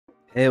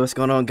Hey, what's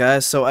going on,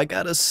 guys? So I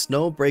got a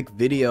snowbreak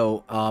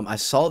video. I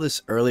saw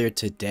this earlier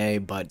today,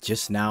 but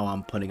just now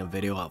I'm putting a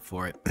video out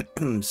for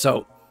it.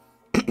 So,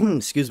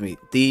 excuse me,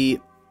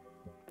 the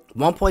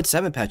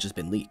 1.7 patch has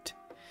been leaked.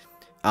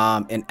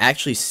 And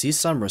actually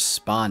Seasun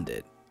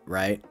responded,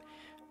 right?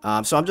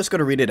 So I'm just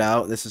gonna read it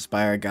out. This is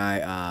by our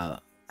guy,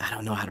 I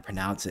don't know how to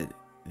pronounce it,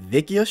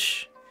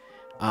 Vikyush.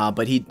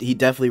 But he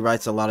definitely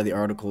writes a lot of the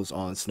articles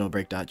on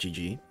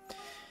snowbreak.gg.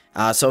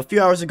 So a few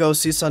hours ago,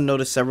 Seasun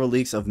noticed several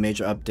leaks of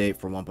major update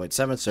for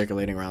 1.7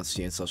 circulating around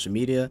Sea and social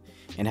media,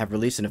 and have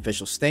released an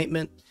official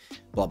statement,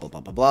 blah blah blah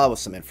blah blah, with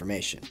some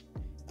information.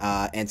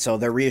 And so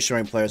they're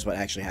reassuring players what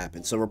actually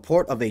happened. So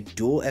report of a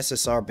dual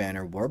SSR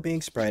banner were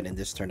being spread, and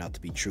this turned out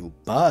to be true.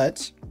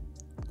 But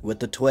with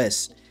the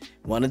twist,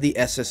 one of the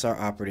SSR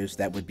operatives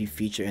that would be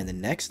featured in the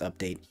next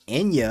update,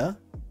 Enya,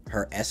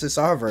 her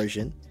SSR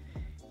version,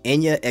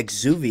 Enya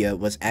Exuvia,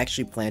 was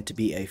actually planned to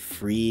be a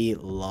free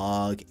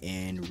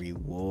log-in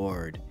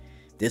reward.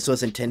 This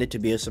was intended to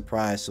be a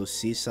surprise, so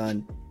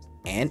Seasun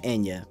and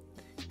Enya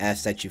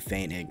ask that you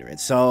feign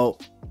ignorance. So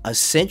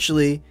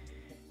essentially,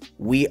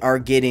 we are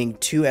getting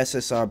two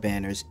SSR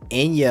banners.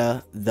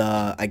 Enya,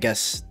 I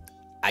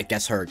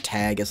guess her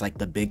tag is like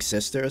the big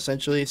sister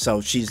essentially.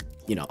 So she's,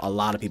 a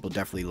lot of people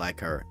definitely like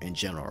her in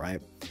general, right?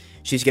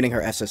 She's getting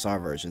her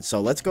SSR version.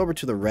 So let's go over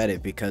to the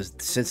Reddit, because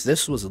since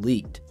this was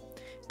leaked,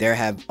 there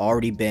have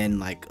already been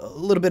like a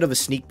little bit of a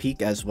sneak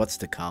peek as what's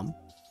to come.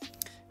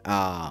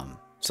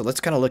 So let's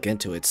kind of look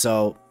into it.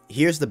 So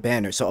here's the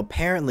banner. So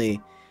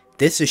apparently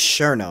this is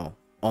Cherno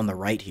on the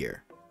right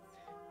here.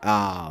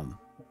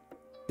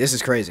 This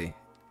is crazy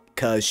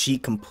because she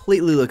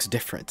completely looks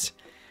different.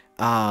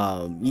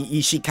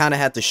 She kind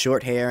of had the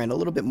short hair and a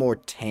little bit more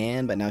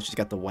tan, but now she's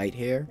got the white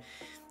hair.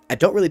 I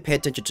don't really pay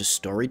attention to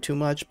story too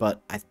much,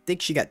 but I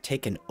think she got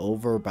taken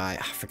over by,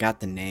 I forgot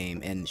the name,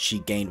 and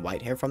she gained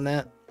white hair from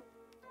that.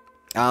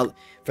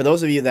 For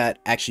those of you that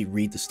actually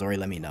read the story,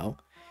 let me know.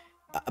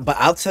 But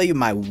I'll tell you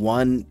my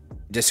one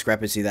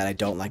discrepancy that I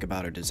don't like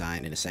about her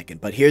design in a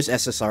second. But here's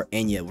SSR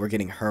Enya. We're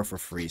getting her for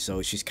free.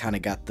 So she's kind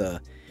of got the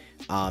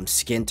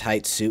skin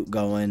tight suit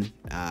going.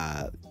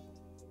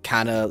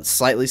 Kind of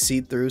slightly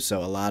see-through.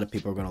 So a lot of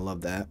people are going to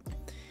love that.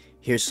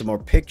 Here's some more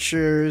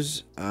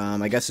pictures.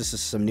 I guess this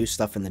is some new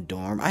stuff in the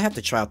dorm. I have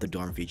to try out the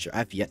dorm feature.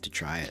 I've yet to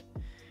try it.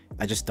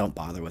 I just don't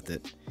bother with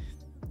it.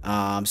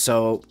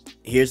 So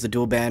here's the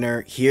dual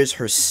banner. Here's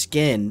her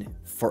skin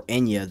for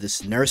Enya,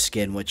 this nurse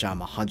skin, which I'm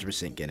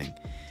 100% getting.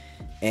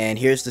 And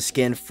here's the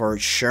skin for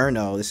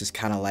Cherno. This is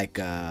kind of like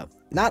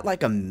not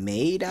like a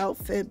maid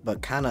outfit,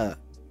 but kind of,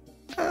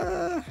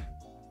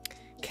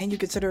 can you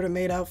consider it a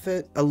maid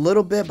outfit? A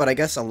little bit, but I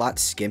guess a lot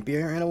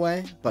skimpier in a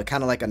way, but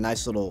kind of like a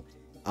nice little,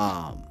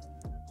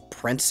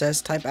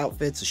 princess type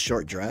outfit. It's a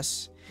short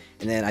dress.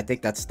 And then I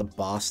think that's the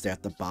boss there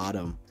at the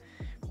bottom.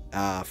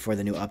 For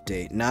the new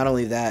update. Not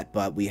only that,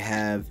 but we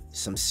have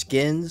some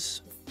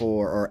skins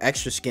or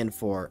extra skin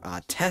for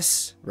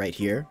Tess right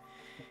here.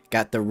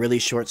 Got the really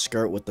short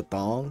skirt with the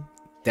thong.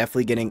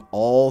 Definitely getting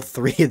all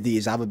three of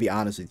these. I'm gonna be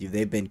honest with you,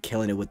 they've been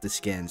killing it with the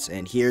skins.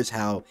 And here's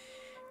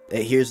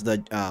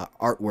the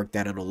artwork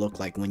that it'll look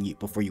like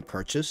before you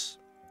purchase,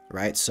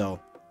 right? So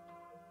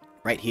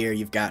right here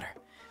you've got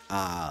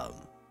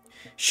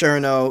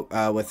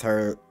Cherno with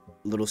her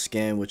little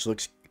skin, which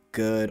looks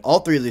good. All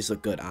three of these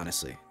look good,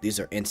 honestly. These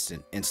are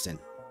instant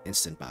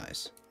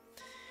buys.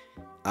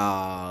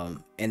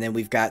 And then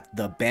we've got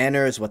the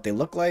banners, what they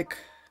look like.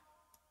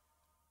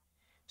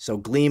 So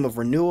Gleam of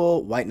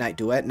Renewal, White Knight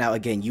Duet. Now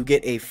again, you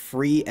get a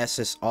free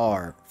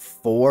SSR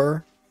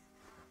for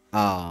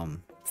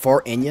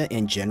Enya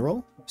in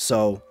general.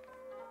 So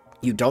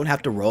you don't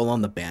have to roll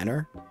on the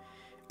banner.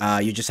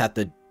 You just have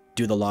to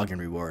do the login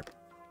reward.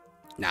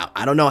 Now,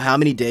 I don't know how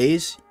many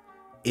days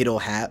it'll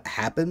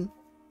happen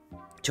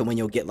to when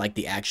you'll get like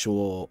the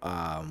actual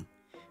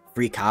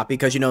free copy,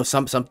 because a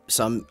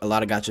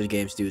lot of gacha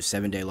games do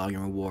 7-day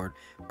login reward,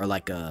 or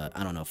like a,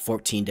 I don't know,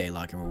 14-day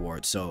login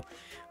reward. So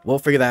we'll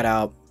figure that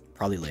out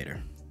probably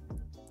later.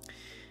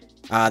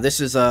 This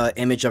is a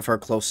image of her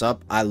close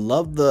up. I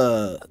love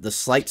the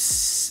slight,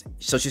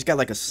 so she's got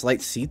like a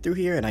slight see-through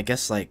here, and I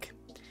guess like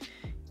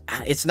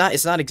it's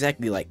not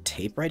exactly like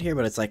tape right here,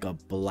 but it's like a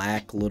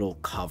black little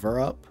cover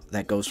up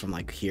that goes from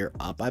like here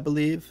up, I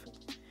believe.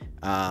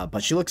 But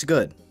she looks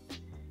good.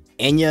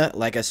 Enya,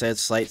 like I said,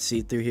 slight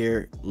see-through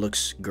here,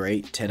 looks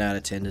great. 10 out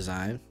of 10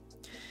 design.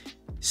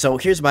 So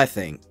here's my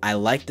thing. I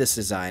like this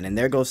design, and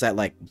there goes that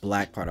like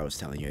black part I was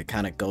telling you. It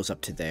kind of goes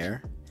up to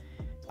there.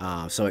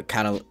 So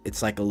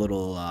it's like a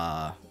little,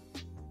 I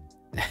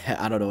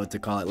don't know what to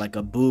call it, like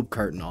a boob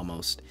curtain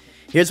almost.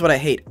 Here's what I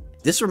hate.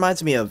 This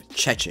reminds me of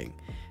Cheching.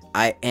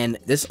 And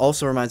this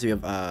also reminds me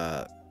of,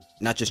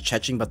 not just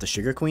Cheching, but the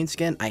Sugar Queen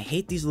skin. I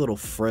hate these little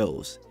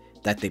frills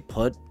that they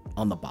put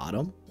on the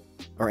bottom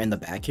or in the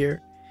back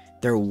here.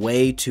 They're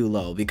way too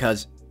low,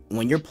 because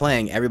when you're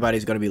playing,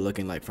 everybody's going to be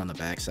looking like from the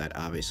backside,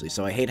 obviously.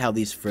 So I hate how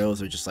these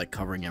frills are just like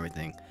covering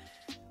everything.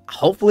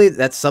 Hopefully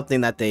that's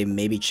something that they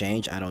maybe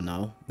change. I don't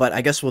know. But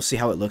I guess we'll see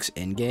how it looks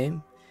in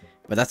game.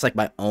 But that's like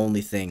my only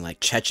thing. Like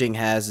Cheching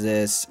has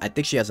this. I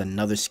think she has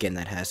another skin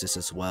that has this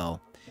as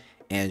well.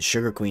 And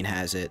Sugar Queen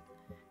has it.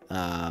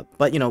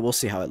 But, you know, we'll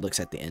see how it looks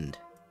at the end.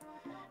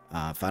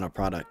 Final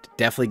product.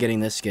 Definitely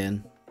getting this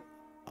skin.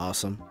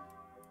 Awesome.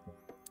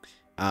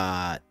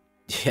 Yeah,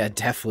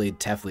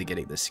 definitely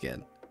getting this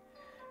skin.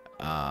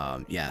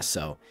 Yeah,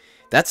 so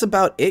that's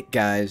about it,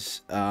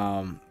 guys.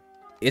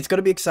 It's going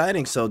to be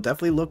exciting, so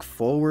definitely look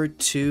forward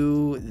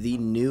to the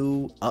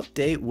new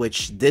update,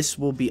 which this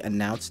will be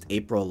announced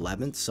April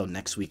 11th, so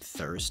next week,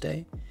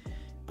 Thursday.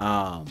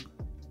 I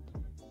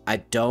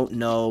don't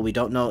know, we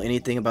don't know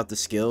anything about the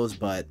skills,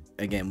 but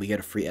again, we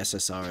get a free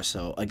SSR.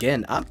 So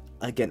again,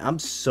 I'm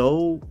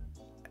so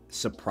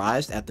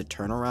surprised at the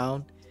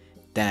turnaround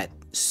that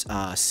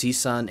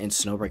Seasun and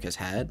Snowbreak has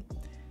had.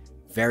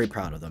 Very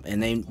proud of them,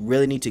 and they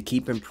really need to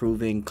keep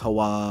improving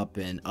co-op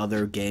and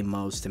other game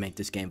modes to make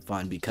this game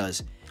fun,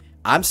 because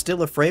I'm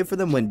still afraid for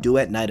them when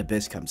Duet Night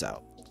Abyss comes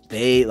out.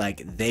 They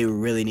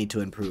really need to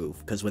improve,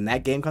 because when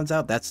that game comes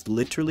out, that's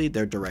literally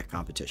their direct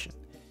competition.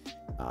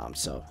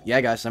 So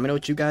yeah, guys, let me know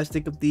what you guys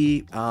think of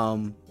the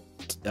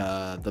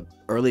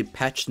early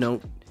patch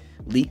note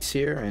leaks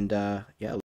here, and yeah.